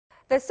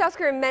The South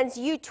Korean men's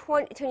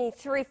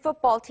U-23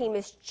 football team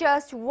is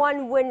just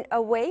one win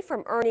away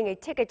from earning a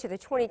ticket to the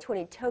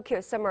 2020 Tokyo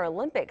Summer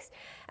Olympics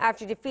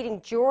after defeating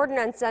Jordan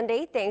on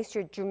Sunday thanks to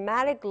a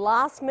dramatic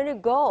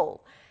last-minute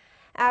goal.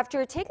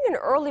 After taking an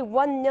early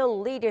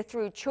 1-0 lead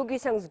through Cho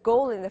Kyu-sung's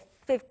goal in the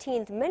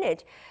 15th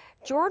minute,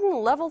 Jordan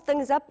leveled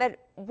things up at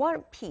one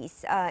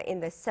apiece in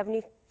the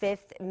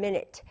 75th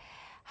minute.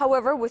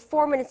 However, with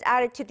 4 minutes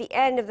added to the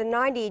end of the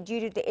 90 due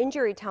to the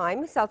injury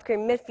time, South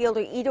Korean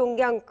midfielder Lee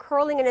Dong-young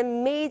curling an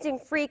amazing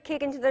free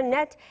kick into the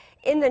net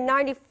in the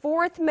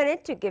 94th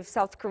minute to give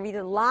South Korea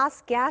the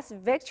last-gasp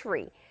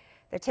victory.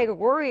 The Taeguk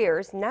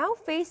Warriors now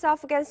face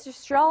off against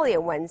Australia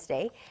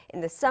Wednesday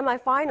in the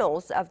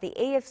semifinals of the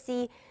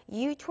AFC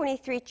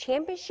U-23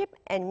 Championship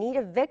and need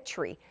a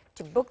victory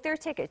to book their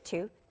ticket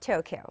to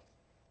Tokyo.